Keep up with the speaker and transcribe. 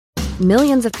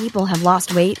Millions of people have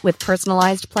lost weight with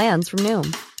personalized plans from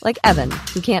Noom. Like Evan,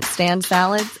 who can't stand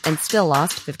salads and still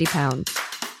lost 50 pounds.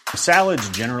 Salads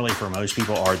generally for most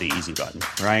people are the easy button,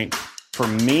 right? For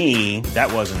me,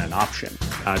 that wasn't an option.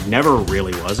 I never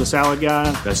really was a salad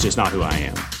guy. That's just not who I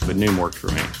am. But Noom worked for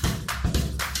me.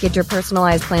 Get your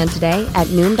personalized plan today at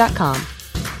Noom.com.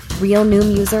 Real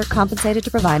Noom user compensated to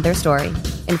provide their story.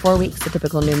 In 4 weeks, the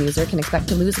typical Noom user can expect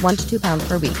to lose 1 to 2 pounds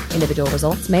per week. Individual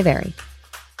results may vary.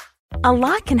 A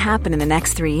lot can happen in the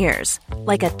next 3 years.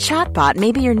 Like a chatbot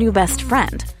may be your new best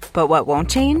friend. But what won't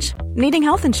change? Needing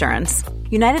health insurance.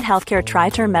 United Healthcare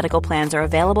Tri-Term Medical Plans are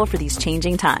available for these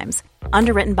changing times.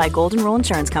 Underwritten by Golden Rule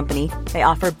Insurance Company, they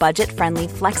offer budget-friendly,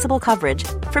 flexible coverage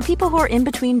for people who are in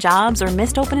between jobs or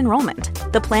missed open enrollment.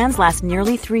 The plans last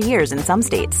nearly 3 years in some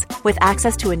states, with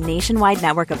access to a nationwide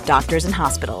network of doctors and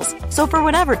hospitals. So for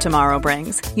whatever tomorrow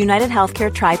brings, United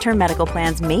Healthcare Tri-Term Medical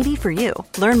Plans may be for you.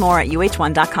 Learn more at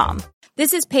uh1.com.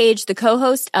 This is Paige, the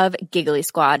co-host of Giggly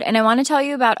Squad, and I want to tell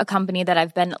you about a company that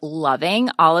I've been loving,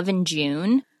 Olive &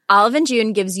 June. Olive &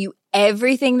 June gives you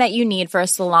everything that you need for a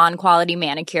salon-quality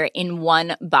manicure in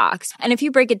one box. And if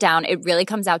you break it down, it really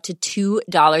comes out to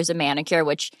 $2 a manicure,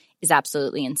 which is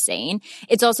absolutely insane.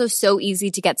 It's also so easy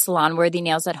to get salon-worthy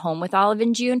nails at home with Olive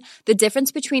 & June. The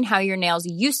difference between how your nails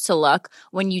used to look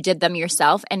when you did them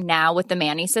yourself and now with the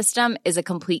Mani system is a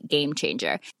complete game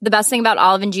changer. The best thing about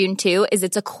Olive & June, too, is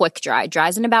it's a quick dry.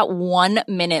 Dries in about 1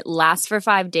 minute, lasts for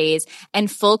 5 days,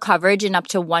 and full coverage in up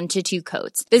to 1 to 2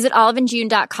 coats. Visit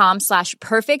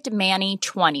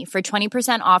oliveandjune.com/perfectmani20 for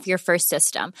 20% off your first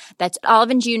system. That's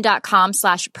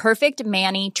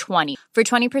oliveandjune.com/perfectmani20 for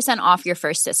 20% off your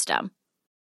first system.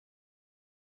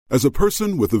 As a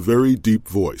person with a very deep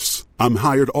voice, I'm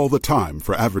hired all the time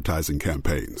for advertising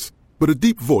campaigns. But a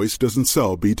deep voice doesn't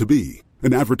sell B2B,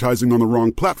 and advertising on the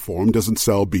wrong platform doesn't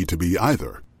sell B2B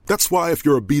either. That's why if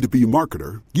you're a B2B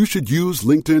marketer, you should use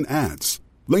LinkedIn ads.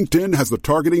 LinkedIn has the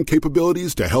targeting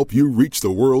capabilities to help you reach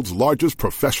the world's largest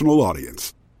professional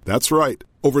audience. That's right,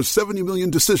 over 70 million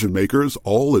decision makers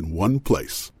all in one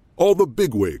place. All the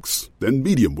big wigs, then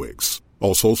medium wigs.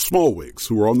 Also small wigs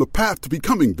who are on the path to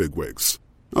becoming big wigs.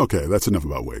 Okay, that's enough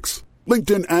about wigs.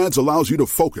 LinkedIn ads allows you to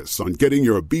focus on getting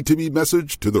your B2B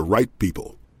message to the right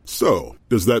people. So,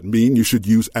 does that mean you should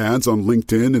use ads on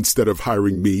LinkedIn instead of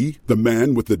hiring me, the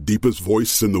man with the deepest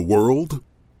voice in the world?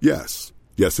 Yes.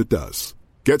 Yes, it does.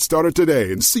 Get started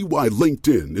today and see why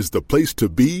LinkedIn is the place to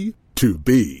be to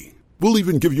be. We'll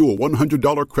even give you a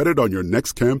 $100 credit on your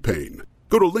next campaign.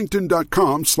 Go to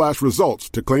linkedin.com/results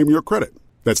to claim your credit.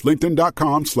 That's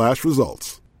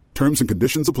linkedin.com/results. Terms and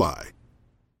conditions apply.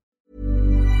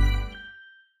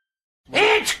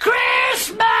 It's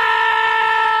Christmas!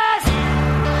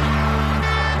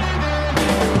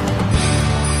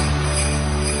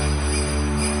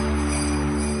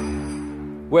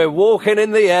 We're walking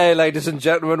in the air, ladies and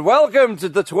gentlemen. Welcome to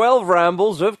the 12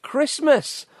 Rambles of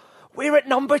Christmas. We're at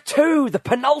number 2, the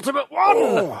penultimate one.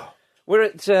 Oh. We're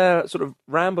at sort of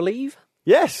Ramble Eve.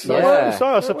 Yes, Yeah.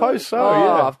 I suppose so, Oh,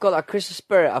 yeah. I've got that Christmas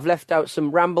spirit. I've left out some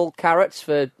Ramble carrots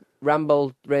for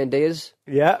Ramble reindeers.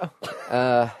 Yeah.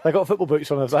 They got football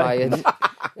boots on, have they? Tired.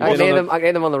 I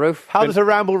get them on the roof. How does a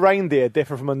Ramble reindeer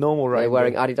differ from a normal reindeer? They're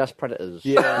wearing Adidas Predators.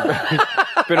 Yeah.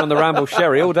 Been on the Ramble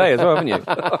Sherry all day as well, haven't you?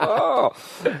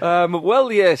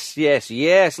 Well, yes,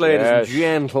 ladies and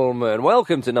gentlemen.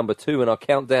 Welcome to number 2 in our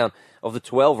countdown of the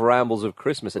 12 Rambles of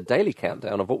Christmas, a daily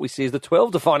countdown of what we see as the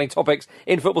 12 defining topics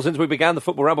in football since we began the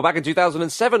Football Ramble back in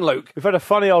 2007, Luke. We've had a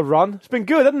funny old run. It's been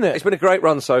good, hasn't it? It's been a great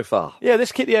run so far. Yeah,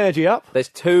 let's keep the energy up. There's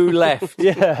 2 left.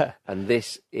 Yeah. And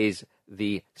this is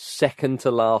the second to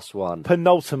last one.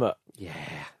 Penultimate. Yeah.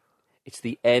 It's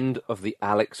the end of the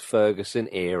Alex Ferguson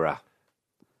era.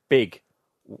 Big.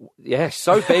 Yes,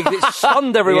 so big that it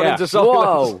stunned everyone into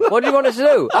silence. Whoa, what do you want us to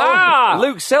do?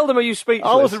 Luke, seldom are you speechless.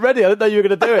 I wasn't ready. I didn't know you were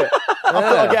going to do it. I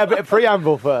thought I'd get a bit of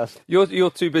preamble first. You're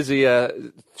too busy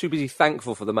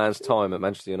thankful for the man's time at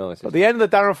Manchester United. At the end of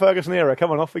the Darren Ferguson era,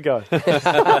 come on, off we go.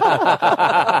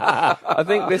 I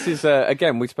think this is,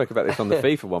 again, we spoke about this on the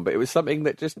FIFA one, but it was something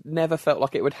that just never felt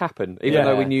like it would happen, even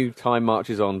though we knew time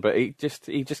marches on, but he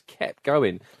just kept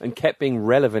going and kept being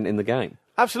relevant in the game.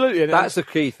 Absolutely. That's the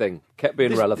key thing, kept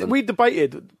being relevant. We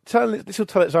debated, this will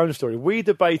tell its own story, we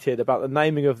debated about the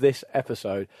naming of this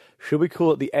episode. Should we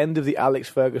call it the end of the Alex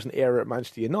Ferguson era at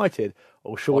Manchester United,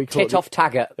 or should we call it... Tit-off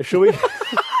Taggart. Should we...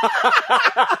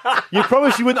 You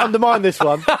promised you wouldn't undermine this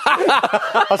one.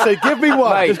 I said, give me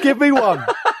one, just give me one.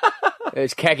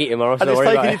 It's keggy tomorrow, so and it's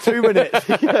taking you 2 minutes.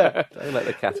 Yeah. Don't let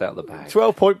the cat out of the bag.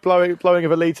 12-point blowing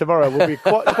of a lead tomorrow will be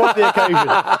quite the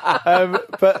occasion.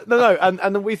 But no, and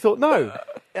then we thought, no,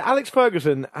 Alex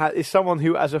Ferguson is someone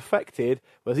who has affected,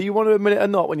 whether you want to admit it or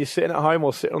not, when you're sitting at home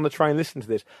or sitting on the train listening to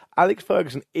this, Alex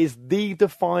Ferguson is the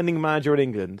defining manager in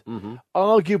England,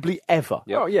 arguably ever.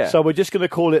 Oh, yeah. So we're just going to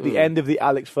call it the end of the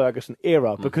Alex Ferguson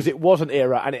era, because it was an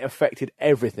era and it affected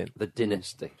everything. The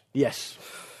dynasty. Yes.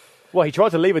 Well, he tried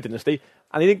to leave a dynasty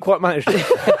and he didn't quite manage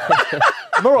it.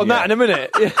 More on that in a minute.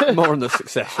 More on the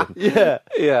succession. Yeah,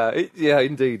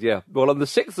 indeed, yeah. Well, on the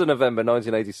 6th of November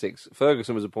 1986,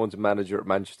 Ferguson was appointed manager at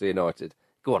Manchester United.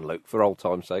 Go on, Luke, for old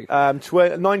time's sake.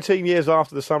 19 years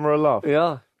after the Summer of Love.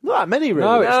 Yeah. Not that many, really.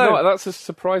 No, it's not. That's a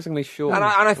surprisingly short. And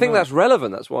I think that's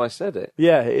relevant. That's why I said it.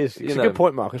 Yeah, it is. It's a good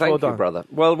point, Marcus. Thank well you, done. brother.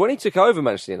 Well, when he took over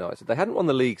Manchester United, they hadn't won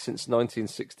the league since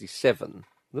 1967.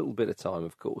 A little bit of time,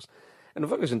 of course. And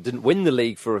Ferguson didn't win the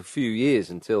league for a few years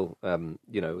until,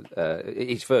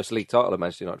 his first league title at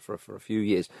Manchester United for a few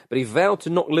years. But he vowed to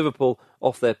knock Liverpool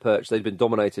off their perch. They'd been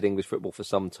dominated English football for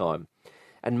some time.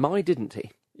 And my didn't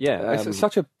he? Yeah, it's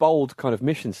such a bold kind of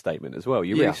mission statement as well.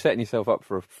 You're really setting yourself up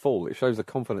for a fall. It shows the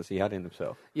confidence he had in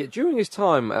himself. Yeah, during his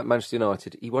time at Manchester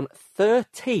United, he won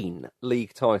 13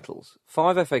 league titles,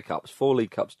 5 FA Cups, 4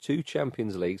 League Cups, 2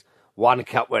 Champions Leagues, 1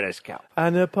 Cup Winners' Cup.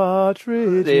 And a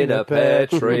partridge in a pear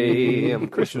tree.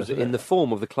 Which was in the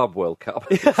form of the Club World Cup.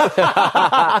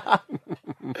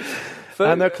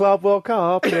 And the Club World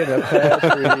Cup in a pear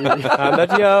tree. And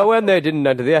that year when they didn't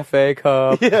enter the FA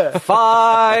Cup. Yeah.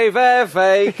 5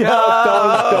 FA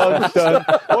Cups. Dun.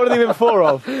 What are they even 4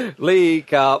 of? League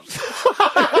Cups.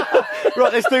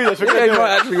 Right, let's do this. We're Yeah, going you to do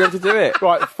might it. actually be able to do it.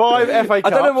 Right, 5 FA Cups. I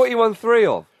don't know what he won 3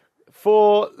 of.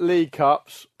 4 League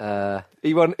Cups.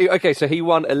 He won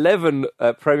 11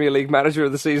 Premier League Manager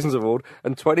of the Season's award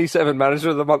and 27 Manager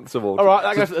of the Month's award. All right,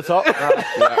 that goes at the top.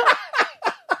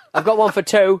 I've got one for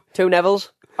 2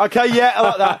 Neville's. Okay, yeah, I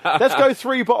like that. Let's go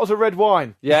 3 bottles of red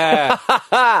wine. Yeah.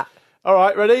 All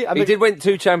right, ready? And He did win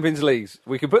 2 Champions Leagues.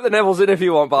 We can put the Nevilles in if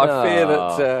you want, but I fear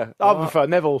that... I prefer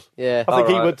Neville's. Yeah. I think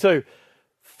he All right. would too.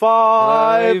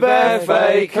 5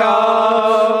 FA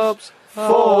Cups.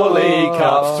 4 League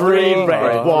Cups, 3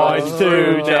 red wines,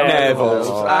 2 Neville's,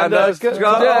 and a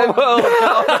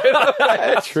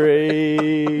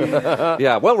tree.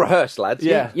 Yeah, well rehearsed, lads.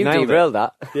 Yeah, You Nailed derailed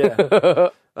that. yeah.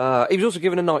 He was also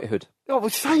given a knighthood. Oh, well,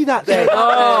 say that then.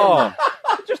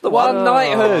 Just the one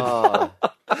knighthood.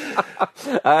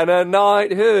 And a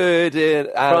knighthood in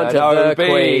Front of the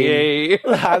Queen.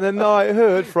 And a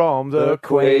knighthood from the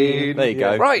Queen. There you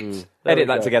go. Right. Edit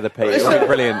that together, Pete. It'll be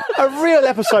brilliant. A real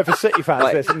episode for City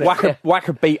fans, this, isn't it? Whack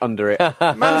a beat under it.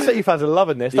 Man City fans are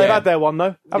loving this. They've Yeah. had their one,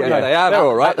 though. Haven't Yeah, they? they have. They're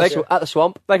all right. At the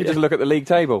Swamp. They can just look at the league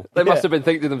table. They must have been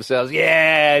thinking to themselves,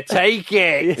 yeah, take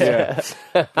it. Yeah.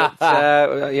 But,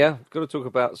 got to talk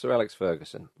about Sir Alex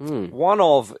Ferguson. One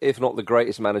of, if not the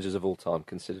greatest managers of all time,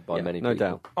 considered by many no people.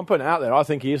 doubt. I'm putting it out there. I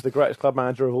think he is the greatest club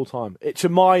manager of all time. It's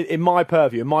in my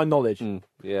purview, in my knowledge.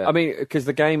 Yeah. I mean, because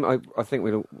the game, I think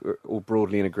we're all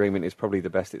broadly in agreement, is probably the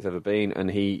best it's ever been, and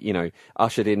he,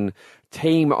 ushered in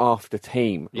team after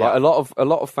team. Yeah. Like a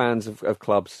lot of fans of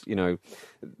clubs,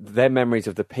 their memories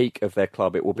of the peak of their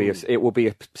club, it will be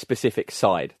a specific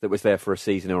side that was there for a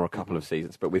season or a couple of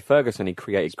seasons. But with Ferguson, he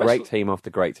created great team after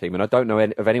great team, and I don't know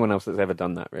of anyone else that's ever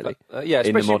done that really. in the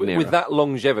modern especially era. with that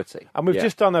longevity. And we've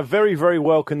just done a very, very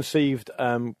well-conceived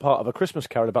part of A Christmas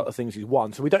Carol about the things he's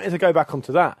won, so we don't need to go back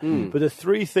onto that. But the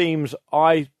 3 themes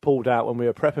I pulled out when we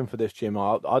were prepping for this, Jim,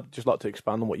 I'd just like to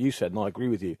expand on what you said, and I agree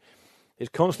with you. His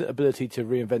constant ability to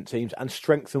reinvent teams and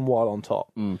strengthen while on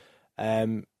top.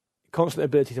 Constant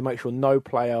ability to make sure no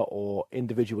player or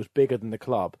individual was bigger than the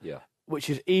club, which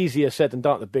is easier said than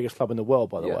done at the biggest club in the world,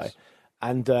 by the way.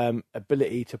 And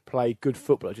ability to play good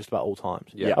football at just about all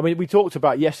times. Yeah. I mean, we talked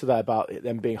about yesterday about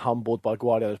them being humbled by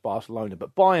Guardiola's Barcelona,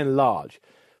 but by and large,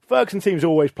 Ferguson teams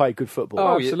always play good football.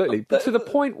 Oh, absolutely. But to the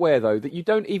point where, though, that you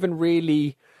don't even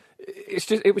really...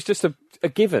 It was just a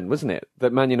given, wasn't it,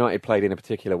 that Man United played in a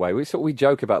particular way. We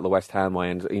joke about the West Ham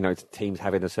way and teams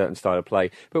having a certain style of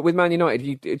play, but with Man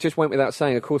United, it just went without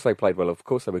saying. Of course they played well. Of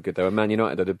course they were good. They were Man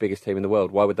United, are the biggest team in the world.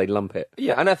 Why would they lump it?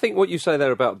 Yeah, and I think what you say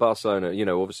there about Barcelona,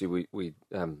 obviously we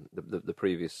the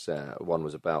previous one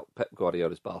was about Pep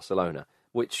Guardiola's Barcelona,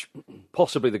 which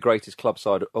possibly the greatest club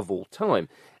side of all time.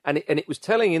 And it was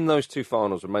telling in those 2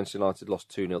 finals when Manchester United lost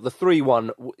 2-0. The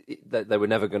 3-1, they were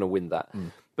never going to win that.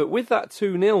 But with that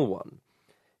 2-0 one,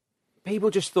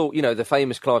 people just thought, the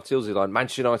famous Clive Tilsley line,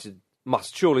 Manchester United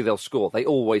surely they'll score. They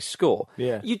always score.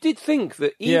 Yeah. You did think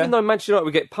that even though Manchester United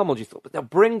would get pummeled, you thought, but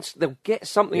they'll get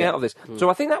something out of this.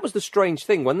 So I think that was the strange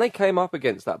thing. When they came up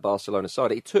against that Barcelona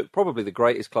side, it took probably the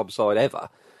greatest club side ever,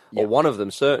 or one of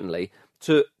them certainly,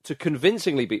 to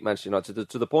convincingly beat Manchester United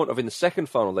to the point of in the second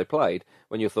final they played,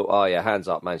 when you thought, oh yeah, hands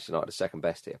up, Manchester United are second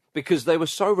best here. Because they were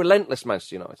so relentless,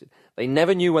 Manchester United. They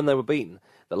never knew when they were beaten.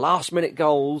 The last-minute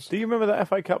goals. Do you remember that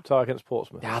FA Cup tie against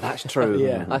Portsmouth? Yeah, that's true.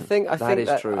 Yeah. I think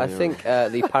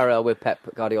the parallel with Pep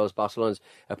Guardiola's Barcelona's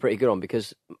a pretty good one,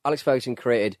 because Alex Ferguson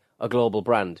created a global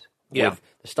brand. Yeah. With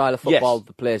the style of football, Yes.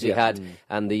 the players he had,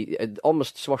 and the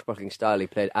almost swashbuckling style he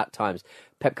played at times.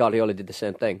 Pep Guardiola did the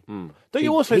same thing. Don't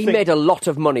you also he think... made a lot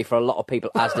of money for a lot of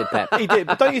people, as did Pep. He did,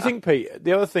 but don't you think, Pete,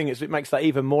 the other thing is, it makes that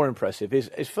even more impressive,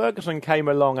 is Ferguson came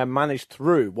along and managed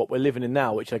through what we're living in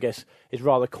now, which I guess is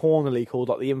rather cornily called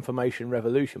like the information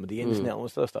revolution with the internet and all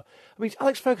this other stuff. I mean,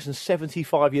 Alex Ferguson's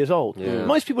 75 years old. Yeah.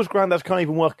 Most people's granddads can't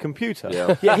even work a computer.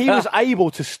 Yeah. Yet he was able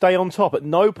to stay on top. At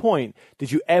no point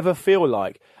did you ever feel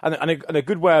like, and a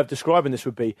good way of describing this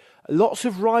would be, lots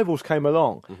of rivals came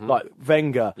along, like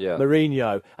Wenger,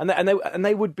 Mourinho, and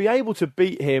they would be able to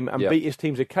beat him and beat his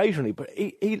teams occasionally. But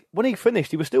he when he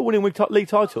finished, he was still winning league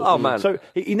titles. Oh, man. So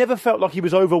he never felt like he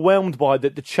was overwhelmed by the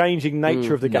changing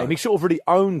nature of the game. He sort of really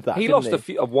owned that. He didn't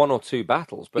lost one or two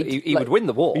battles, but he would win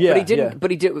the war. Yeah. But he didn't.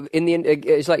 But he did in the end.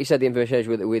 It's like you said, the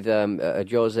information with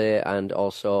Jose and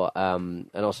also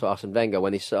Arsene Wenger,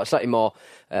 when these slightly more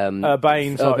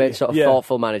Urbane sort of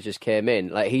thoughtful managers came in.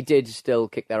 Like, he did still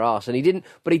kick their arse, and he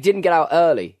didn't get out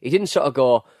early. He didn't sort of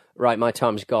go, right, my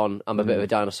time's gone, I'm a bit of a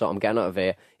dinosaur, I'm getting out of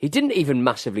here. He didn't even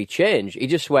massively change. He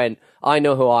just went, I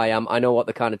know who I am, I know what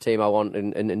the kind of team I want,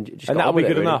 and just got that'll on with be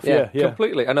good it, enough. really. Yeah.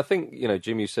 Completely. And I think,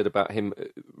 Jim, you said about him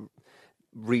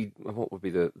what would be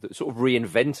the sort of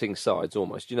reinventing sides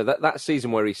almost. That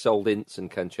season where he sold Ince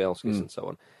and Kanchelskis and so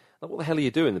on. Like, what the hell are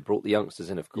you doing? They brought the youngsters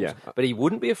in, of course. Yeah. But he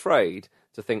wouldn't be afraid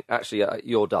to think, actually,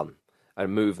 you're done,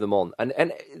 and move them on. And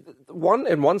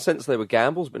in one sense they were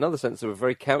gambles, but in another sense they were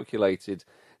very calculated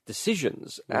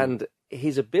decisions. And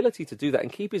his ability to do that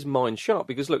and keep his mind sharp,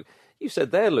 because look, you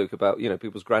said there, Luke, about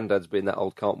people's granddads being that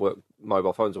old, can't work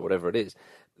mobile phones or whatever it is.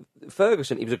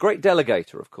 Ferguson, he was a great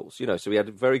delegator, of course, so he had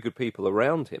very good people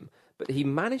around him, but he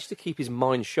managed to keep his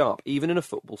mind sharp, even in a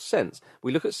football sense.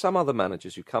 We look at some other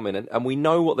managers who come in and we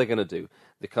know what they're going to do,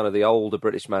 the older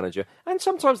British manager, and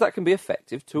sometimes that can be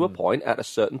effective to a point at a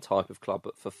certain type of club,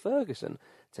 but for Ferguson,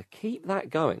 to keep that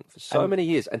going for so many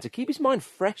years and to keep his mind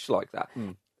fresh like that,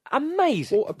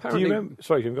 amazing. Well, apparently, Do you remember?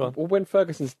 Sorry, Jim, go on. Well, when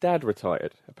Ferguson's dad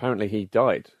retired, apparently he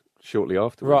died shortly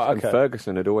afterwards. Right, okay. And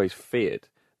Ferguson had always feared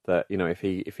that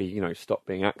if he stopped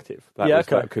being active,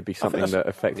 that could be something that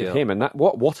affected him. And that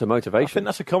what a motivation! I think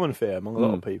that's a common fear among a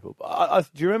lot of people. But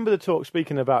do you remember the talk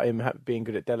speaking about him being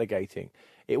good at delegating?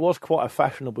 It was quite a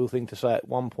fashionable thing to say at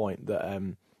one point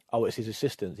that. It's his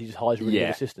assistants. He just hires really good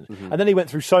assistants. And then he went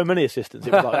through so many assistants,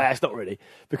 it was like, it's not really.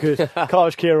 Because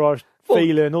Carlos Queiroz,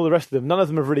 Phelan, all the rest of them, none of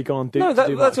them have really gone do much.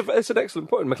 That's an excellent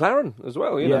point. McLaren as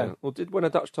well, or did win a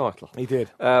Dutch title. He did.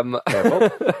 Well,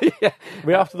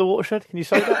 We're after the watershed, can you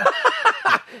say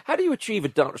that? How do you achieve a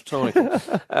Dutch title?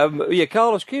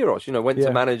 Carlos Queiroz, went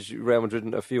to manage Real Madrid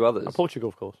and a few others. And Portugal,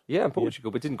 of course. Yeah, and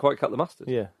Portugal, but didn't quite cut the mustard.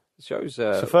 Yeah. Shows.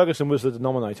 So Ferguson was the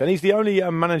denominator, and he's the only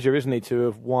manager, isn't he, to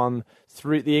have won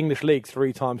the English League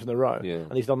 3 times in a row,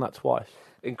 and he's done that twice.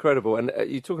 Incredible. And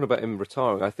you're talking about him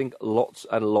retiring. I think lots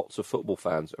and lots of football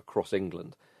fans across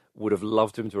England would have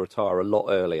loved him to retire a lot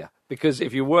earlier, because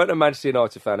if you weren't a Manchester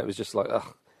United fan, it was just like,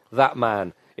 ugh, that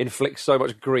man inflicts so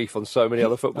much grief on so many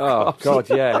other football clubs. God,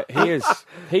 yeah,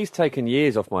 he's taken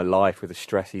years off my life with the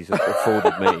stress he's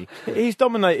afforded me. He's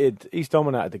dominated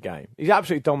the game. He's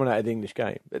absolutely dominated the English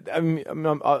game.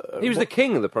 He was the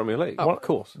king of the Premier League. Of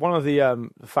course. One of the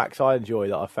facts I enjoy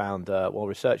that I found while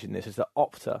researching this is that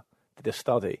Opta did a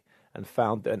study and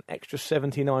found that an extra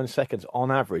 79 seconds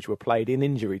on average were played in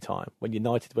injury time when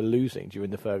United were losing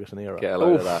during the Ferguson era. Get a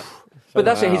load of that. But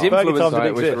that's it. His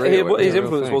influence, His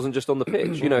influence wasn't just on the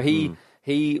pitch.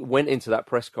 He went into that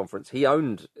press conference. He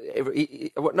owned.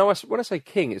 When I say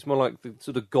king, it's more like the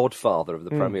sort of godfather of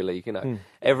the Premier League.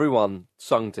 Everyone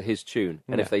sung to his tune,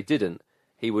 and if they didn't,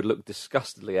 he would look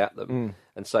disgustedly at them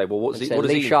and say, "Well, what does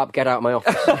Lee Sharp, get out of my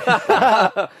office."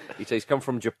 He's come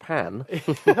from Japan,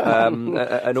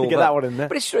 and all get that one in there.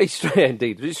 But it's strange,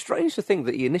 indeed. But it's strange to think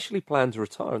that he initially planned to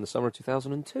retire in the summer of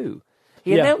 2002.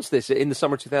 He announced this in the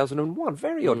summer of 2001.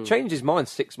 Very odd. Changed his mind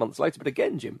 6 months later. But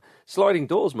again, Jim, sliding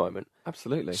doors moment.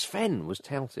 Absolutely. Sven was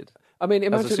touted. I mean,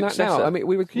 imagine that now. I mean,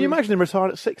 Can you imagine him retired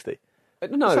at 60?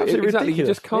 No, exactly. ridiculous. You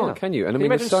just can't, can you? And Can you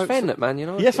imagine Sven at Man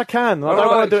United? Yes, I can. I don't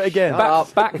want to do it again.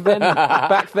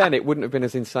 Back then, it wouldn't have been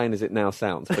as insane as it now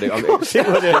sounds. But it wouldn't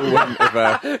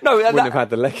have had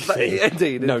the legacy.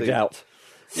 Indeed, no doubt.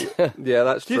 Yeah,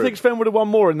 that's true. Do you think Sven would have won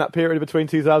more in that period between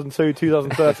 2002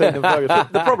 2013 than Ferguson?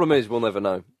 The problem is we'll never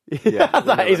know. Yeah,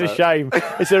 that is a shame.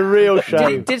 It's a real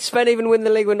shame. Did Sven even win the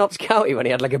league with Notts County when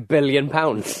he had like £1 billion? I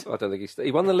don't think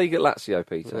he won the league at Lazio,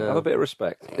 Peter. Yeah. Have a bit of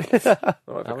respect.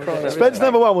 Spence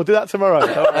number one. We'll do that tomorrow.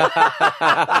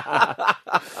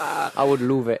 I would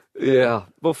love it. Yeah.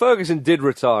 Well, Ferguson did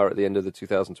retire at the end of the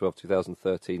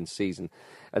 2012-2013 season,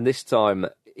 and this time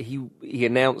he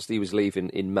announced he was leaving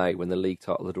in May when the league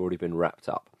title had already been wrapped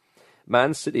up.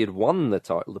 Man City had won the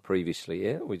title the previous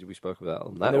year. We spoke about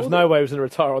on that. And there was no way he was going to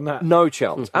retire on that. No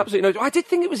chance. Absolutely no. I did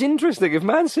think it was interesting. If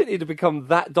Man City had become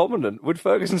that dominant, would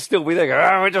Ferguson still be there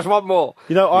going, we just want more?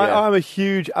 You know, I'm a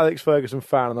huge Alex Ferguson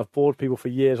fan, and I've bored people for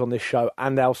years on this show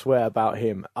and elsewhere about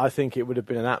him. I think it would have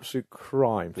been an absolute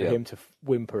crime for him to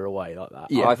whimper away like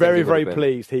that. Yeah, I'm very, very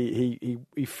pleased he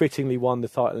fittingly won the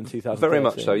title in 2013. Very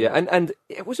much so, yeah. And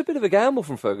it was a bit of a gamble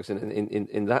from Ferguson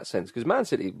in that sense, because Man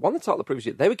City won the title the previous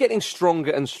year. They were getting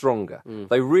stronger and stronger.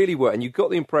 They really were. And you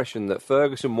got the impression that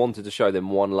Ferguson wanted to show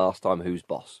them one last time who's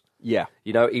boss. Yeah.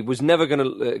 You know, he was never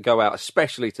going to go out,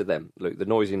 especially to them, Luke, the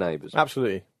noisy neighbours.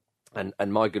 Absolutely. And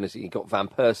my goodness, he got Van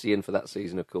Persie in for that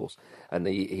season, of course, and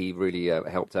he really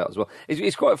helped out as well.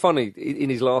 It's quite funny, in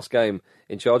his last game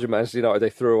in charge of Manchester United, they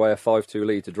threw away a 5-2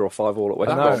 lead to draw 5-5 at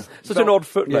West Brom. Such an odd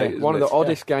footnote. Yeah, one of the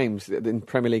oddest games in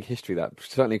Premier League history, that,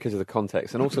 certainly because of the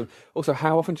context. And also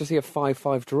how often do you see a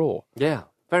 5-5 draw? Yeah.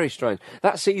 Very strange.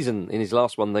 That season, in his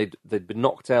last one, they'd been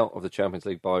knocked out of the Champions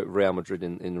League by Real Madrid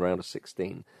in the round of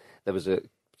 16. There was a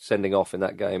sending off in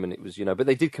that game, and it was, but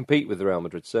they did compete with the Real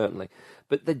Madrid, certainly.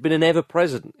 But they'd been an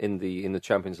ever-present in the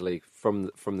Champions League from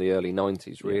the early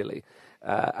 90s, really.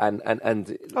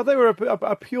 They were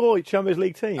a pure Champions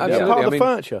League team. Absolutely. Part of the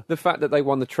furniture. The fact that they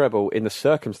won the treble in the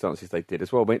circumstances they did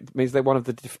as well means they're one of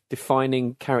the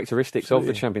defining characteristics of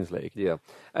the Champions League. Yeah,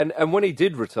 and when he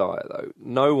did retire, though,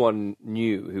 no one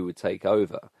knew who would take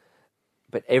over.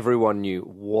 But everyone knew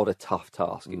what a tough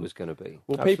task it was going to be.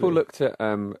 Well, people looked at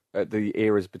the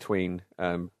eras between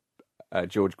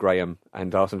George Graham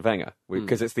and Arsene Wenger,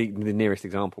 because it's the nearest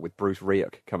example with Bruce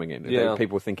Rioch coming in. Yeah.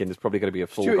 People were thinking there's probably going to be a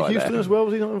full Stuart guy Houston there. as well,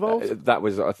 was he not involved? That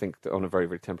was, I think, on a very,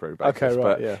 very temporary basis. Okay,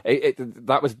 right, but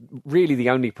that was really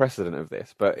the only precedent of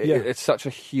this. But it's such a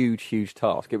huge, huge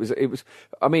task. It was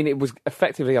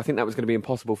effectively, I think that was going to be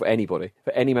impossible for anybody,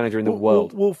 for any manager in the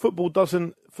world. Well, football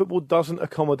doesn't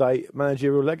accommodate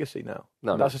managerial legacy now.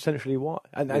 No, that's essentially why.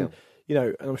 And and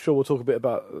I'm sure we'll talk a bit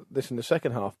about this in the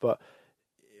second half, but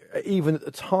even at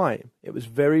the time, it was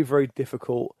very, very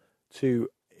difficult to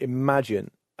imagine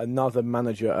another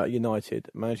manager at United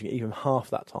managing even half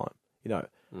that time,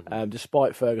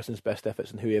 despite Ferguson's best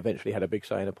efforts and who he eventually had a big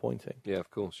say in appointing. Yeah, of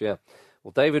course, yeah.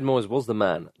 Well, David Moyes was the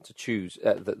man to choose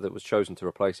that was chosen to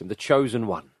replace him, the chosen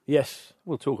one. Yes.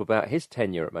 We'll talk about his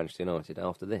tenure at Manchester United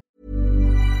after this.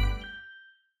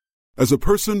 As a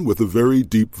person with a very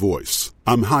deep voice,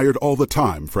 I'm hired all the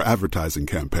time for advertising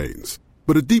campaigns.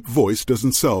 But a deep voice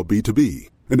doesn't sell B2B,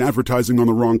 and advertising on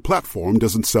the wrong platform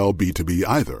doesn't sell B2B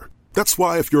either. That's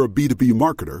why if you're a B2B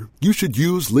marketer, you should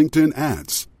use LinkedIn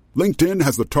ads. LinkedIn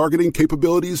has the targeting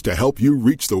capabilities to help you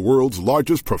reach the world's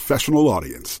largest professional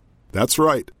audience. That's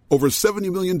right, over 70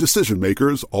 million decision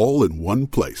makers all in one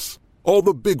place. All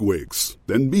the big wigs,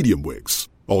 then medium wigs,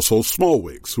 also small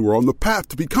wigs who are on the path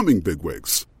to becoming big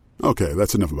wigs. Okay,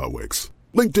 that's enough about wigs.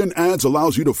 LinkedIn ads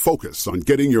allows you to focus on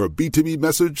getting your B2B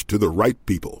message to the right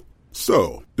people.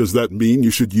 So, does that mean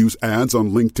you should use ads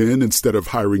on LinkedIn instead of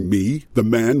hiring me, the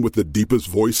man with the deepest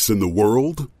voice in the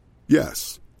world?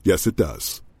 Yes. Yes, it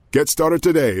does. Get started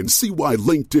today and see why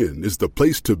LinkedIn is the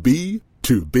place to be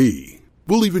to be.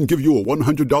 We'll even give you a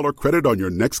 $100 credit on your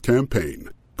next campaign.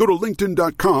 Go to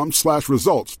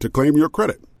linkedin.com/results to claim your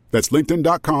credit. That's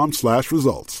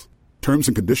linkedin.com/results. Terms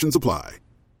and conditions apply.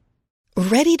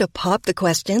 Ready to pop the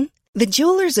question? The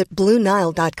jewelers at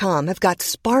BlueNile.com have got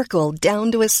sparkle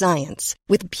down to a science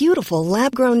with beautiful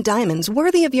lab-grown diamonds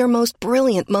worthy of your most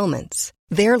brilliant moments.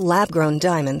 Their lab-grown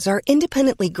diamonds are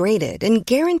independently graded and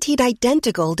guaranteed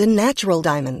identical to natural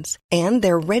diamonds, and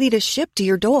they're ready to ship to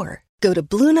your door. Go to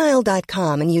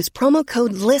BlueNile.com and use promo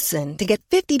code LISTEN to get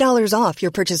 $50 off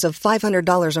your purchase of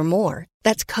 $500 or more.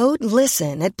 That's code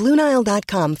LISTEN at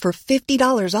BlueNile.com for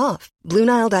 $50 off.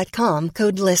 BlueNile.com,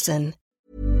 code LISTEN.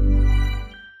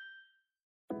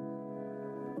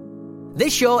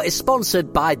 This show is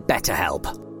sponsored by BetterHelp.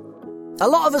 A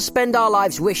lot of us spend our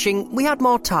lives wishing we had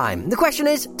more time. The question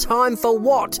is, time for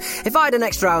what? If I had an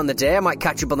extra hour in the day, I might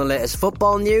catch up on the latest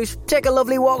football news, take a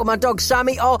lovely walk with my dog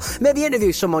Sammy, or maybe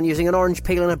interview someone using an orange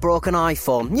peel and a broken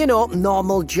iPhone. You know,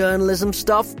 normal journalism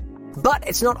stuff. But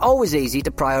it's not always easy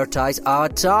to prioritise our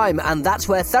time, and that's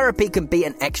where therapy can be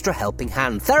an extra helping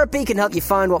hand. Therapy can help you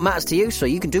find what matters to you so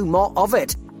you can do more of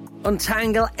it.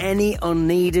 Untangle any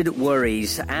unneeded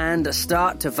worries and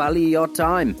start to value your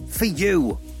time for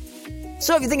you.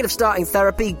 So if you're thinking of starting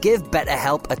therapy, give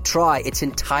BetterHelp a try. It's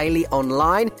entirely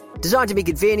online, designed to be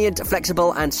convenient,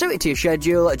 flexible and suited to your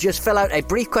schedule. Just fill out a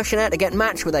brief questionnaire to get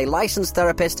matched with a licensed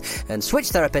therapist and switch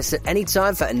therapists at any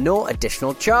time for no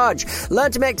additional charge.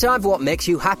 Learn to make time for what makes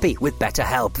you happy with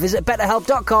BetterHelp. Visit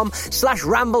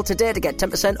betterhelp.com/ramble today to get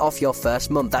 10% off your first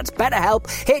month. That's BetterHelp,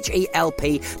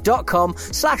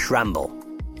 HELP.com/ramble.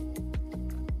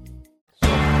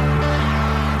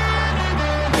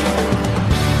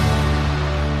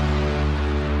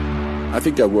 I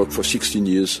think I worked for 16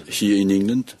 years here in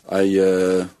England.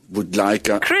 I would like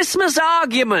a Christmas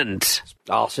argument.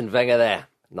 Arsene Wenger there,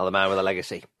 another man with a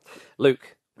legacy.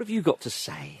 Luke, what have you got to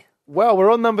say? Well,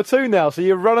 we're on number 2 now, so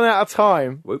you're running out of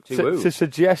time to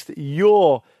suggest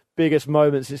your biggest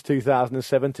moment since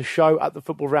 2007 to show at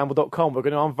thefootballramble.com. We're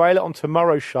going to unveil it on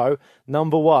tomorrow's show,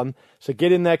 number 1. So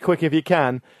get in there quick if you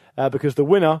can, because the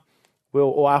winner...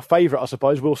 or our favourite, I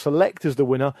suppose, we'll select as the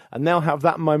winner and now have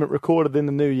that moment recorded in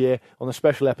the new year on a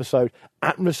special episode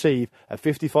and receive a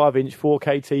 55-inch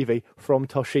 4K TV from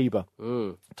Toshiba.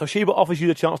 Toshiba offers you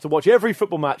the chance to watch every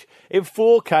football match in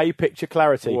 4K picture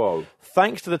clarity. Whoa.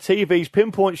 Thanks to the TV's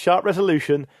pinpoint sharp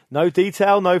resolution, no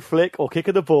detail, no flick or kick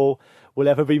of the ball will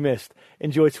ever be missed.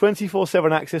 Enjoy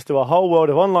 24/7 access to a whole world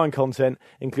of online content,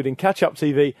 including catch-up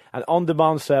TV and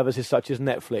on-demand services such as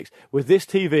Netflix. With this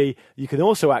TV, you can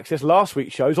also access last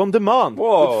week's shows on demand with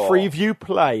Freeview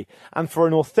Play. And for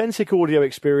an authentic audio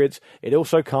experience, it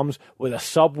also comes with a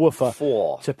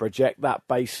subwoofer to project that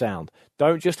bass sound.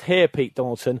 Don't just hear Pete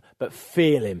Donaldson, but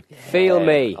feel him. Feel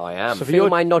me. I am. So feel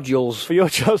my nodules. For your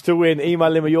chance to win,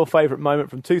 email in with your favourite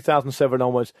moment from 2007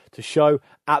 onwards to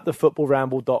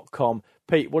show@thefootballramble.com.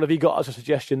 Pete, what have you got as a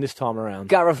suggestion this time around?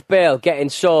 Gareth Bale getting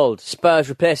sold. Spurs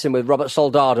replacing with Robert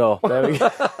Soldado. There we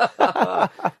go.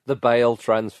 The Bale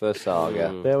transfer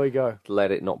saga. There we go.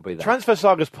 Let it not be that. Transfer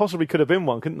sagas possibly could have been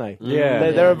one, couldn't they? Yeah.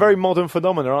 They're a very modern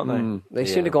phenomenon, aren't they? They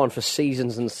seem to go on for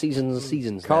seasons and seasons and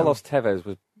seasons. Carlos Tevez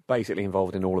was basically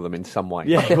involved in all of them in some way.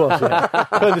 Yeah, he was. Yeah.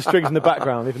 Playing the strings in the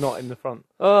background, if not in the front.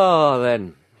 Oh,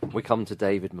 then we come to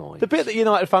David Moyes. The bit that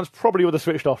United fans probably would have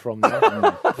switched off from.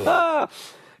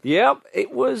 Yeah,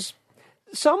 it was.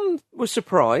 Some were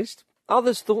surprised.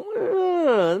 Others thought,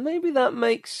 maybe that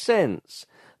makes sense.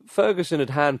 Ferguson had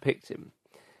handpicked him.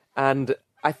 And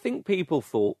I think people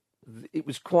thought it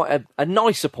was quite a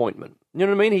nice appointment. You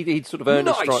know what I mean? He'd sort of earned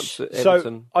his stripes at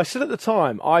Everton. So I said at the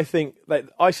time, I said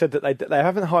that they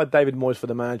haven't hired David Moyes for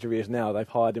the manager he is now. They've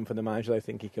hired him for the manager they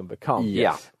think he can become.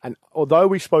 Yeah. And although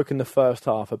we spoke in the first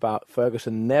half about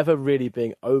Ferguson never really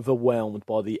being overwhelmed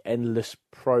by the endless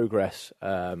progress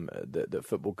that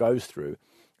football goes through,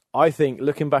 I think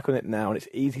looking back on it now, and it's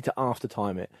easy to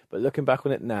after-time it, but looking back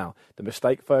on it now, the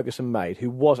mistake Ferguson made, who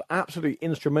was absolutely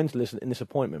instrumental in this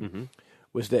appointment,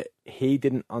 was that he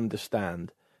didn't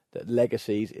understand that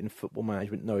legacies in football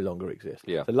management no longer exist.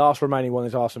 Yeah. The last remaining one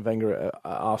is Arsene Wenger at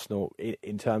Arsenal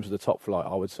in terms of the top flight,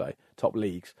 I would say, top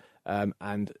leagues.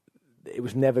 And it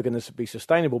was never going to be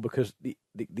sustainable because the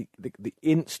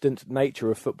instant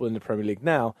nature of football in the Premier League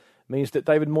now means that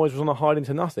David Moyes was on a hiding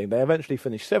to nothing. They eventually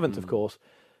finished 7th, of course.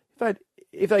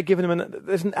 If they'd given him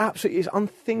it's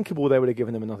unthinkable they would have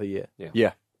given him another year.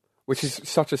 Yeah. Which is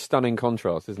such a stunning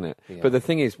contrast, isn't it? Yeah. But the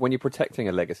thing is, when you're protecting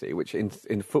a legacy, which in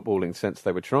footballing sense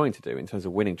they were trying to do in terms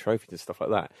of winning trophies and stuff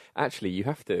like that, actually you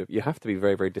have to be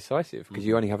very, very decisive because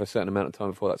you only have a certain amount of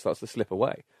time before that starts to slip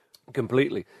away.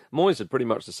 Completely. Moyes had pretty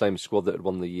much the same squad that had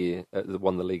won the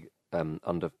league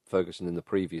under Ferguson in the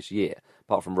previous year,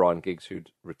 apart from Ryan Giggs,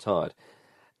 who'd retired.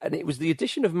 And it was the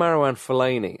addition of Marouane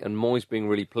Fellaini and Moyes being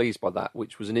really pleased by that,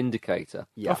 which was an indicator.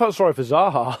 Yeah. I felt sorry for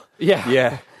Zaha.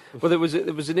 Yeah. Well, it was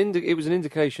an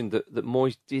indication that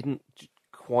Moyes didn't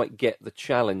quite get the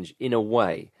challenge in a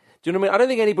way. Do you know what I mean? I don't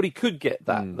think anybody could get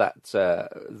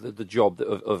the job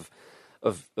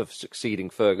of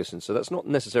succeeding Ferguson. So that's not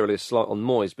necessarily a slight on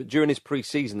Moyes. But during his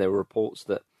pre-season, there were reports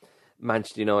that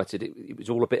Manchester United, it was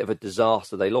all a bit of a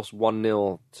disaster. They lost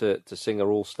 1-0 to Singer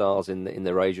All-Stars in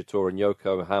their Asia tour, and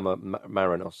Yokohama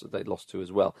Marinos they lost to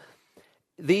as well.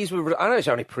 These were, I know it's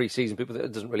only pre-season, people,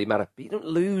 it doesn't really matter, but you don't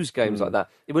lose games like that.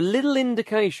 There were little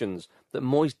indications that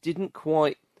Moyes didn't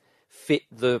quite fit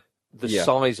the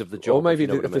size of the job. Or maybe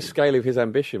the scale of his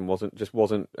ambition wasn't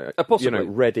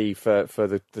ready for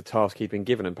the task he'd been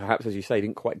given, and perhaps, as you say, he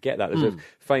didn't quite get that. There's a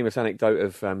famous anecdote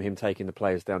of him taking the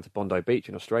players down to Bondi Beach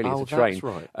in Australia to train,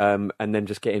 right. And then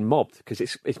just getting mobbed because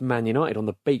it's Man United on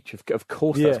the beach. Of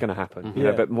course that's going to happen. You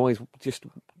know, but Moyes just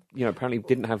apparently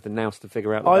didn't have the nous to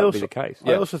figure out that would be the case.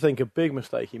 I also think a big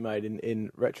mistake he made in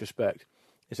retrospect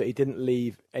is that he didn't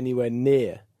leave anywhere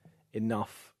near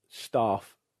enough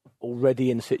staff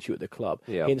already in situ at the club.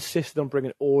 Yeah. He insisted on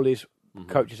bringing all his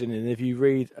coaches in. And if you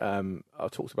read, I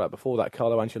talked about it before, that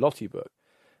Carlo Ancelotti book,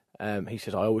 he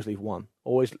says, I always leave one.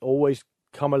 Always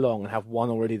come along and have one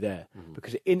already there.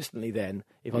 Because instantly then,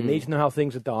 if I need to know how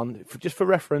things are done, just for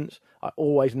reference, I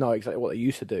always know exactly what they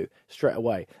used to do straight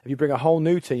away. If you bring a whole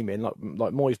new team in, like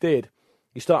Moyes did,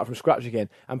 you start from scratch again.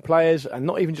 And players, and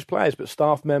not even just players, but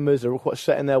staff members, they're all quite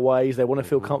set in their ways. They want to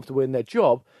feel comfortable in their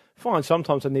job. Fine,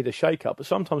 sometimes they need a shake-up, but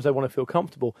sometimes they want to feel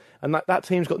comfortable. And that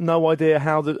team's got no idea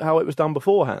how it was done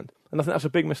beforehand. And I think that's a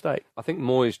big mistake. I think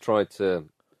Moyes tried to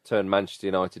turn Manchester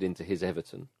United into his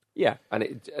Everton. Yeah, and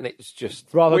it's just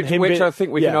rather than which I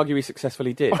think we can argue he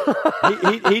successfully did.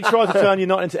 he tried to turn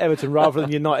United into Everton rather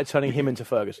than United turning him into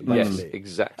Ferguson. Basically. Yes,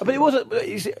 exactly. But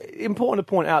it's important to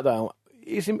point out though.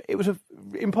 It was an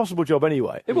impossible job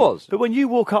anyway. It was. But when you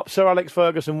walk up Sir Alex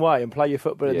Ferguson Way and play your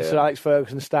football at the Sir Alex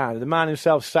Ferguson stand, and the man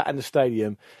himself sat in the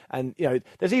stadium, and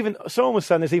there's even someone was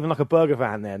saying there's even like a burger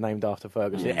van there named after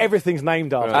Ferguson. Everything's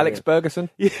named after Alex Ferguson.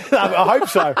 Yeah, I hope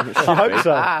so. I hope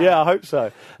so. Yeah, I hope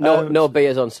so. No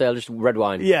beers on sale, just red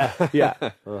wine. Yeah.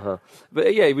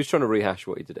 But yeah, he was trying to rehash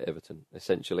what he did at Everton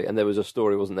essentially, and there was a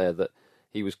story, wasn't there, that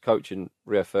he was coaching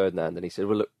Rio Ferdinand, and he said,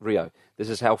 "Well, look, Rio, this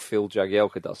is how Phil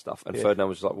Jagielka does stuff." And Ferdinand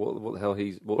was like, "What the hell?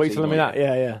 What's are you telling me that?"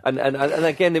 Yeah. And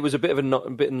again, there was a bit of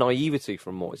naivety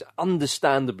from Moyes,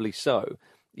 understandably so.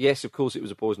 Yes, of course, it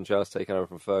was a poison chalice taken over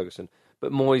from Ferguson,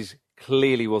 but Moyes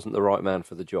clearly wasn't the right man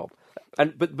for the job.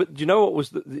 But do you know what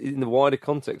was in the wider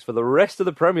context for the rest of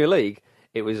the Premier League?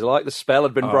 It was like the spell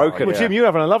had been broken. Well, Jim, you were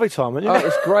having a lovely time, weren't you? Oh, it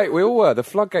was great. We all were. The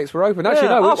floodgates were open. Actually,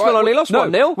 no. Arsenal only lost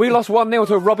 1-0. We lost 1-0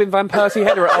 to a Robin Van Persie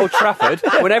header at Old Trafford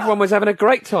when everyone was having a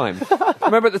great time.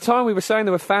 Remember at the time we were saying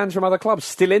there were fans from other clubs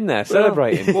still in there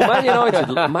celebrating. Well,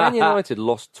 Man United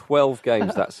lost 12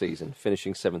 games that season,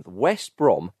 finishing 7th. West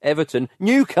Brom, Everton,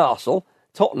 Newcastle,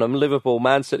 Tottenham, Liverpool,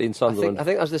 Man City and Sunderland. I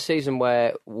think that was the season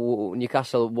where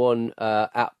Newcastle won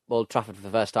at Old Trafford for the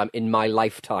first time in my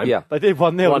lifetime. Yeah, they did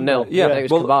 1-0. 1-0. Yeah, it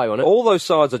was Kabay, wasn't it? All those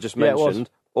sides I just mentioned,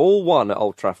 all won at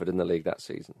Old Trafford in the league that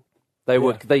season.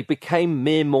 They became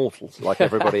mere mortals like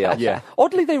everybody else.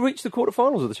 Oddly, they reached the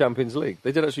quarterfinals of the Champions League.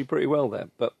 They did actually pretty well there,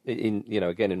 but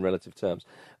in relative terms.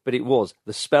 But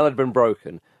the spell had been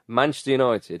broken. Manchester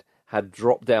United had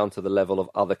dropped down to the level of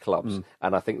other clubs,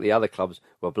 and I think the other clubs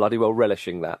were bloody well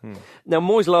relishing that. Now,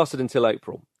 Moyes lasted until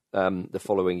April the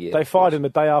following year. They fired him the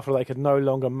day after they could no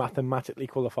longer mathematically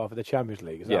qualify for the Champions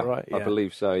League, is that right? I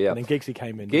believe so, yeah. And then Giggsy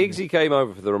came in. Giggsy came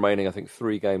over for the remaining, I think,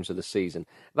 3 games of the season.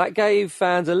 That gave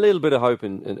fans a little bit of hope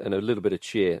and a little bit of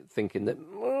cheer, thinking that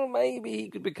maybe he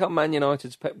could become Man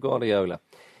United's Pep Guardiola.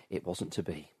 It wasn't to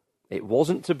be. It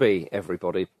wasn't to be,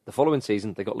 everybody. The following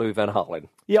season, they got Louis van Gaal in.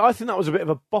 Yeah, I think that was a bit of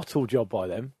a bottle job by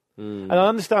them. And I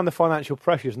understand the financial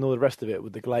pressures and all the rest of it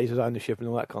with the Glazers' ownership and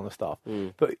all that kind of stuff.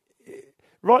 But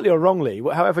rightly or wrongly,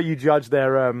 however you judge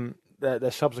their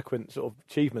subsequent sort of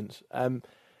achievements,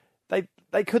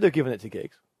 they could have given it to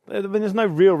Giggs. I mean, there's no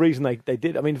real reason they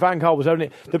did. I mean, Van Gaal was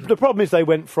only... The problem is they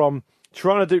went from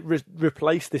trying to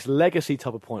replace this legacy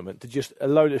type appointment to just a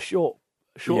load of short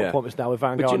appointments now with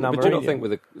Van Gaal and Mourinho. But do you not think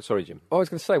with the... Sorry, Jim. I was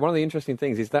going to say, one of the interesting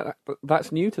things is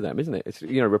that's new to them, isn't it? It's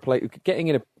getting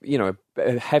in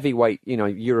a heavyweight,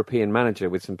 European manager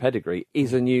with some pedigree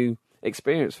is a new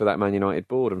experience for that Man United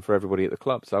board and for everybody at the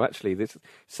club. So actually, this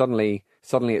suddenly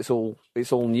it's all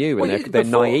new, and they're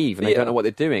naive and they don't know what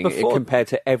they're doing compared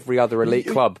to every other elite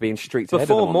club being streets ahead of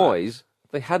them. Before Moyes,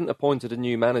 they hadn't appointed a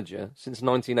new manager since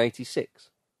 1986.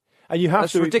 And you have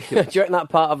That's to... ridiculous. Do you reckon that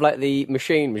part of the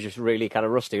machine was just really kind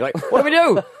of rusty? Like, what do we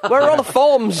do? Where are all the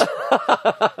forms?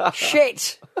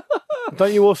 Shit!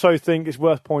 Don't you also think it's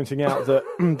worth pointing out that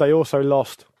they also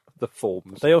lost... The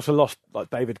forms. They also lost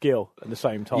David Gill at the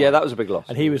same time. Yeah, that was a big loss.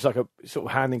 And he was like a sort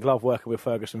of hand in glove worker with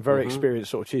Ferguson, very experienced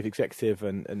sort of chief executive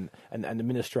and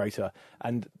administrator.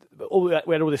 And we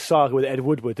had all this saga with Ed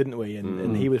Woodward, didn't we?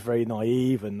 And he was very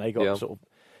naive, and they got sort of...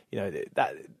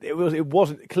 that it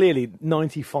wasn't clearly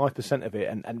 95% of it,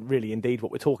 and really indeed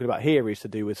what we're talking about here is to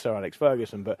do with Sir Alex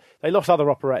Ferguson, but they lost other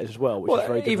operators as well, which is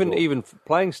very difficult. Even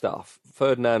playing staff,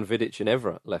 Ferdinand, Vidic, and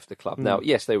Evra left the club. Now,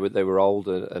 yes, they were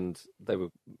older and they were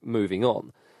moving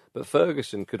on, but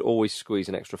Ferguson could always squeeze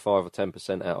an extra 5 or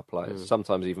 10% out of players,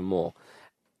 sometimes even more.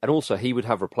 And also, he would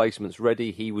have replacements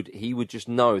ready. He would just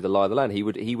know the lie of the land. He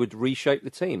would reshape the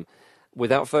team.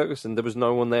 Without Ferguson, there was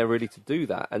no one there really to do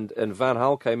that. And Van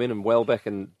Gaal came in, and Welbeck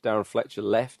and Darren Fletcher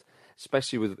left,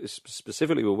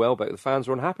 specifically with Welbeck. The fans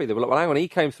were unhappy. They were like, well, hang on, he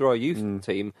came through our youth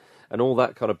team and all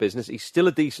that kind of business. He's still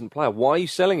a decent player. Why are you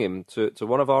selling him to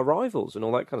one of our rivals and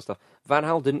all that kind of stuff? Van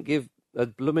Gaal didn't give a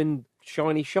blooming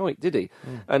shiny shite, did he?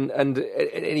 And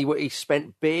he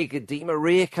spent big. Di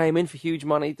Maria came in for huge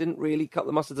money, didn't really cut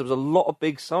the mustard. There was a lot of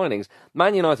big signings.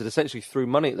 Man United essentially threw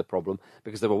money at the problem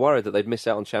because they were worried that they'd miss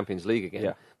out on Champions League again.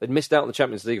 Yeah. They'd missed out on the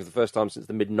Champions League for the first time since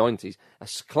the mid-90s. A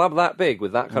club that big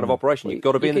with that kind of operation, you've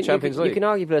got to be in the Champions League. You can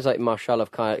argue players like Martial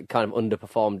have kind of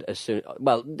underperformed as soon.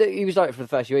 Well, he was like it for the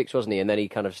first few weeks, wasn't he? And then he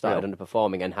kind of started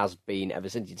underperforming and has been ever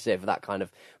since. You'd say for that kind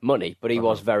of money, but he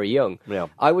was very young. Yeah.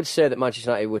 I would say that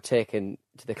Manchester United were taken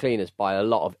to the cleaners by a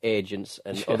lot of agents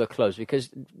and other clubs because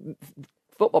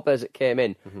football players that came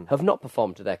in have not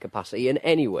performed to their capacity in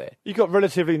any way. You got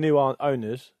relatively new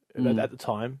owners at the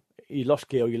time. You lost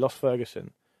Gill, you lost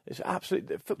Ferguson. It's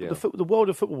absolutely the world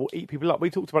of football will eat people up.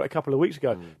 We talked about it a couple of weeks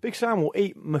ago. Big Sam will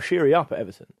eat Moshiri up at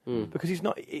Everton because he's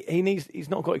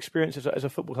not got experience as a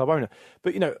football club owner.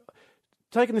 But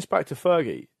taking this back to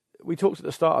Fergie, we talked at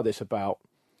the start of this about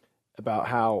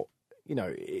how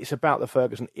it's about the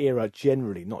Ferguson era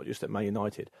generally, not just at Man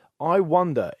United. I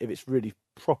wonder if it's really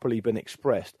properly been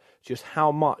expressed just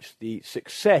how much the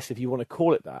success, if you want to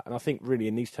call it that, and I think really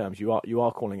in these terms you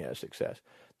are calling it a success.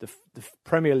 The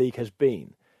Premier League has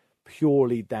been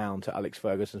purely down to Alex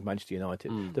Ferguson's Manchester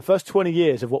United. The first 20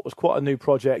 years of what was quite a new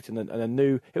project and a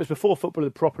new... It was before football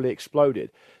had properly exploded.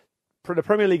 The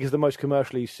Premier League is the most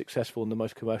commercially successful and the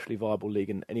most commercially viable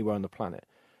league anywhere on the planet.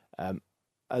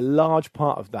 A large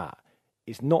part of that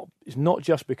is not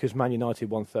just because Man United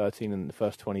won 13 in the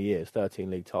first 20 years, 13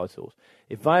 league titles.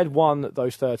 If they had won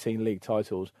those 13 league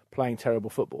titles playing terrible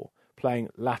football, playing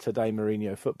latter-day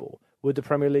Mourinho football, would the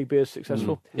Premier League be as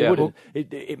successful? It wouldn't.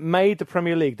 It made the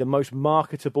Premier League the most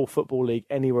marketable football league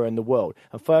anywhere in the world.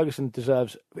 And Ferguson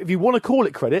deserves, if you want to call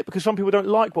it credit, because some people don't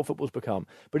like what football's become,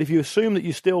 but if you assume that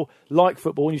you still like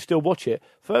football and you still watch it,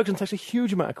 Ferguson takes a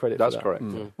huge amount of credit for that. That's correct.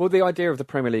 Well, the idea of the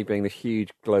Premier League being the huge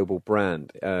global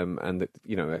brand and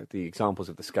the examples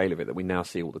of the scale of it that we now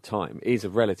see all the time is a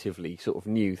relatively sort of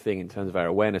new thing in terms of our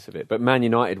awareness of it. But Man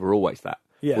United were always that.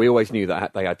 Yeah. We always knew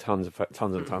that they had tons and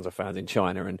tons of fans in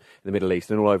China and in the Middle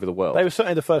East and all over the world. They were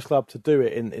certainly the first club to do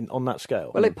it on that scale.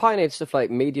 Well, it pioneered stuff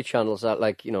like media channels,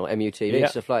 like MUTV,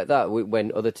 stuff like that.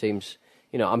 When other teams,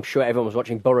 I'm sure everyone was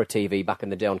watching Borough TV back in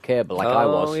the day on cable, like I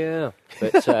was. Oh yeah,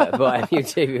 but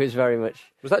MUTV was very much.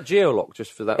 Was that Geolock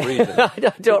just for that reason?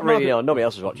 I don't really know. Nobody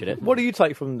else was watching it. What do you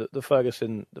take from the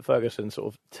Ferguson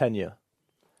sort of tenure?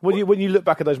 When you look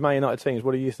back at those Man United teams,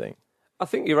 what do you think? I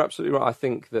think you're absolutely right. I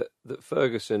think that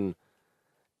Ferguson,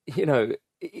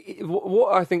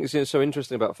 what I think is so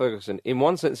interesting about Ferguson, in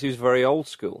one sense, he was very old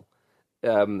school,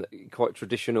 quite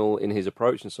traditional in his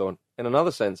approach and so on. In another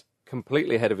sense,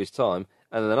 completely ahead of his time,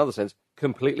 and in another sense,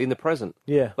 completely in the present.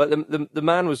 Yeah. Like the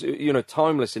man was,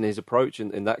 timeless in his approach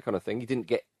and that kind of thing. He didn't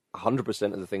get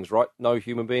 100% of the things right. No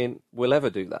human being will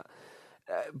ever do that.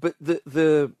 But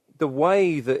the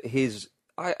way that his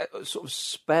sort of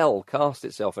spell cast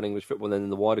itself in English football and then in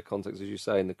the wider context, as you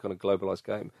say, in the kind of globalised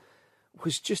game,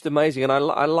 was just amazing. And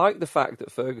I like the fact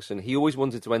that Ferguson, he always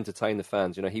wanted to entertain the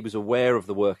fans. He was aware of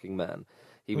the working man.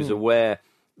 He was aware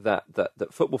that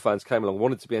football fans came along,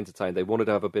 wanted to be entertained. They wanted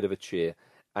to have a bit of a cheer.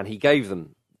 And he gave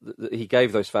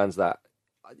those fans that.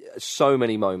 So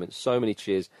many moments, so many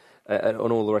cheers. And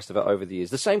all the rest of it over the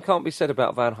years. The same can't be said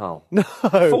about Van Gaal. No.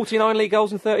 49 league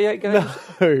goals in 38 games.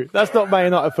 No, that's not Man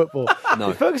United football.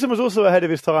 No. Ferguson was also ahead of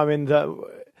his time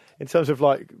in terms of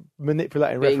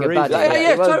manipulating referees.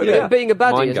 Being a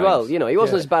baddie as well. He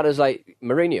wasn't as bad as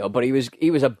Mourinho, but he was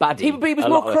a baddie. He was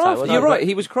more crafty. You're right.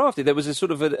 He was crafty. There was a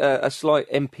sort of a slight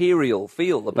imperial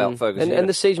feel about Ferguson. And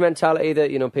the siege mentality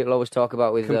that people always talk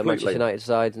about with Manchester United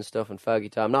sides and stuff and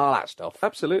Fergie time and all that stuff.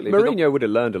 Absolutely. Mourinho would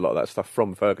have learned a lot of that stuff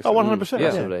from Ferguson. Oh, 100%.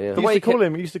 Absolutely. Yeah.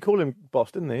 He used to call him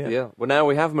boss, didn't he? Yeah. Well, now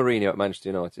we have Mourinho at Manchester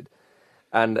United.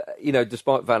 And,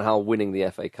 despite Van Gaal winning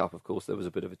the FA Cup, of course, there was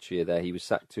a bit of a cheer there. He was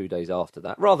sacked 2 days after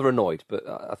that. Rather annoyed, but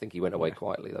I think he went away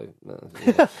quietly, though.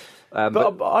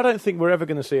 But I don't think we're ever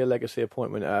going to see a legacy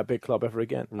appointment at a big club ever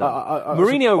again. No.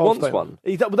 Mourinho wants one.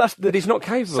 But he's not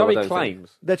capable, so he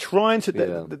claims. They're trying to...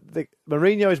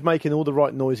 Mourinho is making all the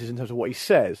right noises in terms of what he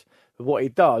says, but what he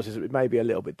does is it may be a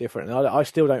little bit different. And I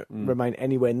still don't remain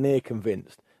anywhere near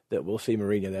convinced that we'll see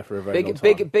Mourinho there for a very long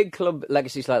time. Big club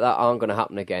legacies like that aren't going to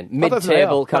happen again.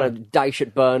 Mid-table kind of Dyche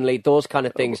at Burnley, those kind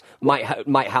of things might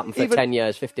happen for 10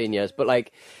 years, 15 years. But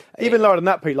even lower than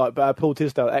that, Pete, like Paul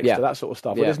Tisdale, Exeter, that sort of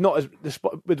stuff. Yeah. There's not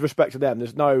with respect to them.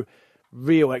 There's no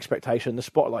real expectation. The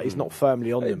spotlight is not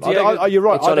firmly on them. You're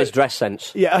right. It's on his dress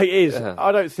sense. Yeah, it is.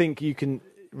 I don't think you can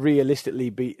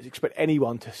realistically expect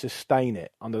anyone to sustain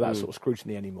it under that sort of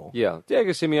scrutiny anymore. Yeah, Diego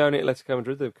Simeone at Atletico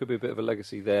Madrid, there could be a bit of a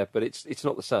legacy there, but it's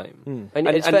not the same. And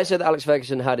it's fair to say that Alex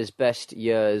Ferguson had his best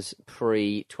years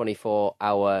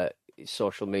pre-24-hour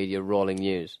social media rolling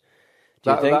news.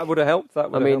 Do you think? That would have helped.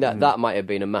 That might have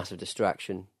been a massive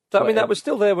distraction. That was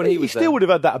still there when he was there. He still would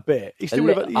have had that a bit. He still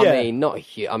would have.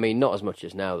 I mean, not as much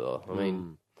as now, though. I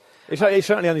mean, it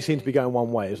certainly only seems to be going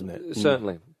one way, isn't it?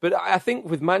 Certainly, but I think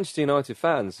with Manchester United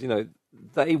fans,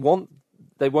 they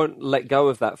won't let go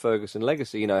of that Ferguson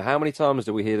legacy. How many times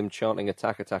do we hear them chanting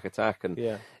 "attack, attack, attack"?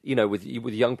 And with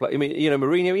young players. I mean,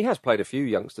 Mourinho, he has played a few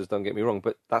youngsters. Don't get me wrong,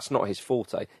 but that's not his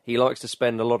forte. He likes to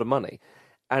spend a lot of money,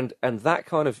 and that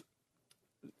kind of.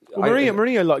 Well,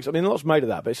 Mourinho likes. I mean, lots made of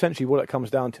that, but essentially, what it comes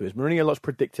down to is Mourinho likes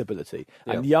predictability,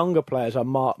 and younger players are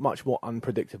much more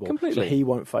unpredictable. Completely, so he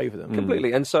won't favour them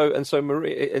completely. And so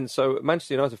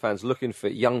Manchester United fans looking for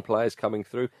young players coming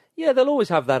through. Yeah, they'll always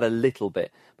have that a little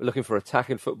bit, but looking for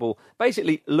attacking football,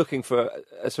 basically looking for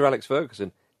Sir Alex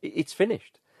Ferguson, it's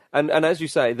finished. And as you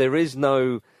say, there is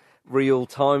no real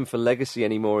time for legacy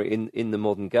anymore in the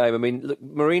modern game. I mean, look,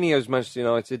 Mourinho's Manchester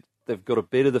United. They've got a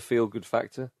bit of the feel-good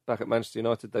factor back at Manchester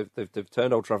United. They've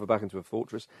turned Old Trafford back into a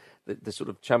fortress. The sort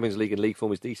of Champions League and league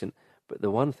form is decent. But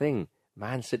the one thing,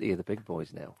 Man City are the big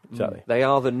boys now. Exactly. They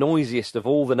are the noisiest of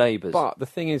all the neighbours. But the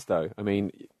thing is, though, I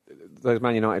mean, those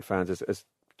Man United fans, as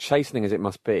chastening as it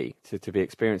must be to be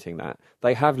experiencing that,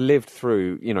 they have lived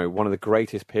through, one of the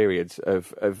greatest periods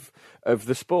of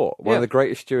the sport, one of the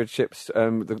greatest stewardships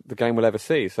the game will ever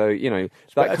see. So, that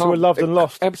can't, loved and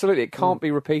lost. Absolutely, it can't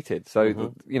be repeated.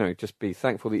 So, just be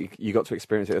thankful that you got to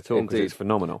experience it at all, because it's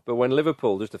phenomenal. But when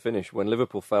Liverpool, just to finish, when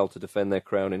Liverpool failed to defend their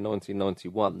crown in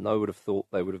 1991, no one would have thought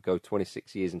they would have go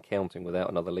 26 years and counting without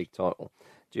another league title.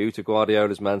 Due to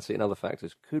Guardiola's Man City and other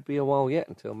factors, could be a while yet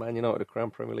until Man United are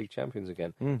crowned Premier League champions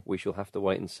again. We shall have to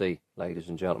wait and see, ladies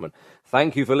and gentlemen.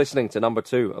 Thank you for listening to number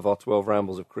 2 of our 12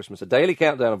 Rambles of Christmas, a daily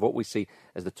countdown of what we see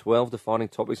as the 12 defining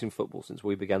topics in football since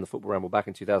we began the Football Ramble back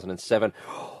in 2007.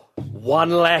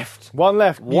 One left,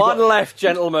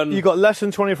 gentlemen. You've got less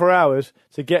than 24 hours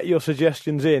to get your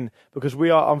suggestions in, because we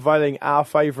are unveiling our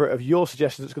favourite of your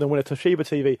suggestions that's going to win a Toshiba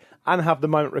TV and have the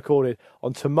moment recorded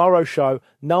on tomorrow's show,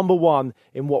 number 1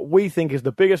 in what we think is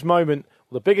the biggest moment,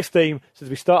 or the biggest theme since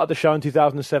we started the show in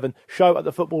 2007,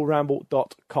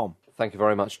 show@thefootballramble.com. Thank you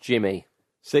very much, Jimmy.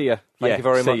 See ya. Thank you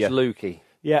very much, Lukey.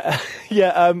 Yeah,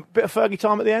 bit of Fergie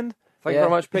time at the end. Thank you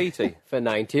very much, Petey. For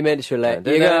 90 minutes, we'll let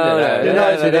you go.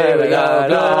 United, we go.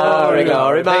 Glory,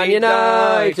 glory, Man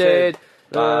United.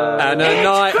 And a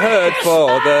night heard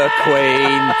for the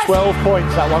Queen. 12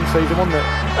 points that one season, wasn't it?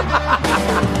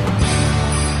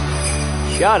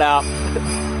 Shut up.